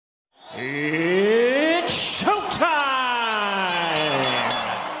It's showtime!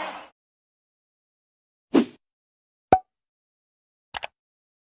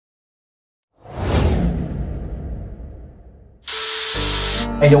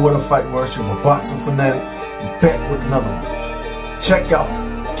 Hey yo, what a fight worship, a boxing fanatic, back with another one. Check out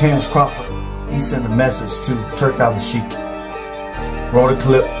Terence Crawford. He sent a message to Al-Sheikh. Roll the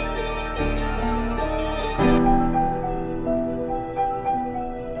clip.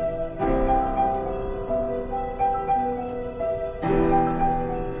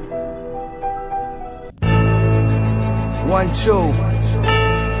 One, two.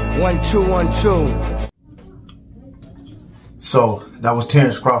 1, 2, 1, 2. So that was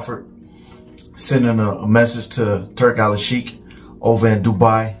Terence Crawford sending a message to Al-Sheikh over in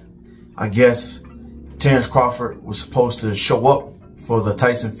Dubai. I guess Terence Crawford was supposed to show up for the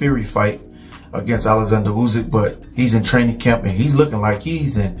Tyson Fury fight against Alexander Usyk, but he's in training camp and he's looking like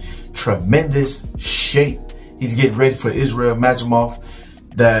he's in tremendous shape. He's getting ready for Israel Majimov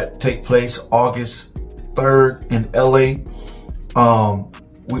that take place August 3rd in LA.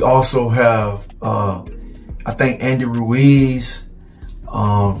 We also have I think Andy Ruiz,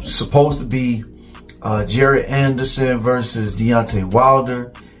 supposed to be Jared Anderson versus Deontay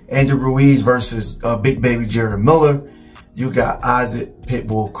Wilder. Andy Ruiz versus Big Baby Jared Miller. You got Isaac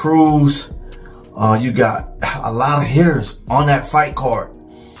Pitbull Cruz. You got a lot of hitters on that fight card.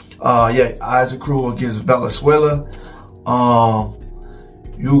 Yeah, Isaac Cruz against Venezuela.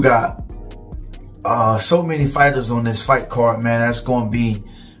 You got so many fighters on this fight card, man. That's going to be,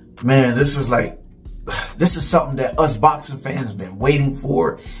 man, this is something that us boxing fans have been waiting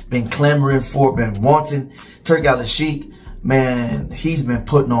for, been clamoring for, been wanting. Al-Sheikh, man, he's been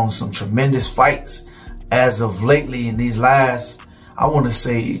putting on some tremendous fights as of lately in these last, I want to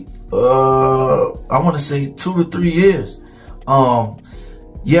say 2 to 3 years.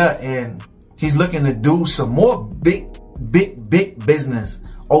 Yeah, and he's looking to do some more big business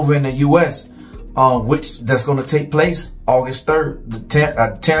over in the U.S., which that's going to take place August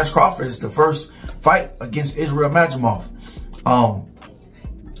 3rd. Terence Crawford is the first fight against Israel Majimov.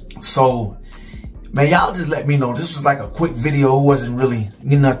 So, man, y'all just let me know. This was like a quick video. It wasn't really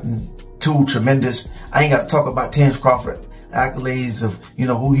nothing too tremendous. I ain't got to talk about Terence Crawford accolades of,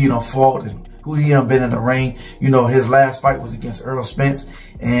 who he done fought and who he done been in the ring. His last fight was against Errol Spence,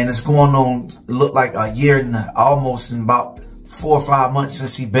 and it's going on, look like a year and almost in about 4 or 5 months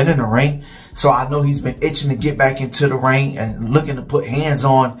since he's been in the ring. So I know he's been itching to get back into the ring and looking to put hands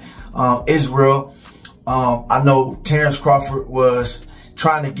on Israel. I know Terence Crawford was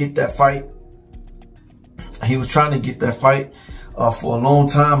trying to get that fight. He was trying to get that fight for a long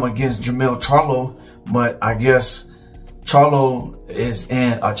time against Jermell Charlo, but I guess Charlo is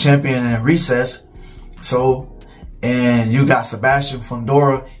a champion in recess. So, and you got Sebastian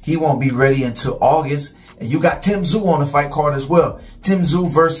Fundora. He won't be ready until August. And you got Tim Tszyu on the fight card as well. Tim Tszyu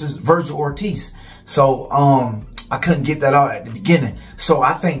versus Virgil Ortiz. So, I couldn't get that out at the beginning. So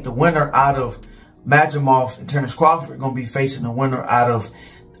I think the winner out of Majimov and Terence Crawford are going to be facing the winner out of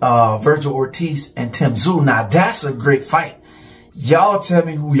Virgil Ortiz and Tim Tszyu. Now, that's a great fight. Y'all tell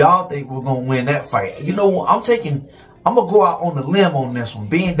me who y'all think we're going to win that fight. You know what? I'm going to go out on the limb on this one.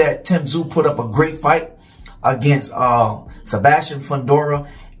 Being that Tim Tszyu put up a great fight against Sebastian Fundora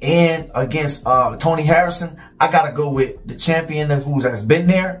and against Tony Harrison, I got to go with the champion that's been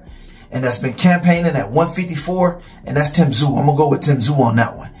there and that's been campaigning at 154, and that's Tim Tszyu. I'm going to go with Tim Tszyu on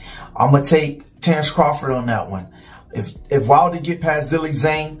that one. I'm going to take Terence Crawford on that one. If Wilder get past Zilly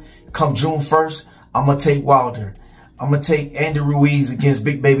Zane come June 1st, I'm going to take Wilder. I'm going to take Andy Ruiz against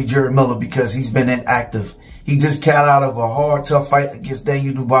Big Baby Jared Miller because he's been inactive. He just got out of a hard, tough fight against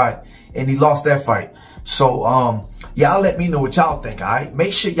Daniel Dubai, and he lost that fight. So, y'all let me know what y'all think, all right?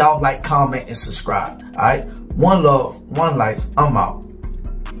 Make sure y'all like, comment, and subscribe, all right? One love, one life. I'm out.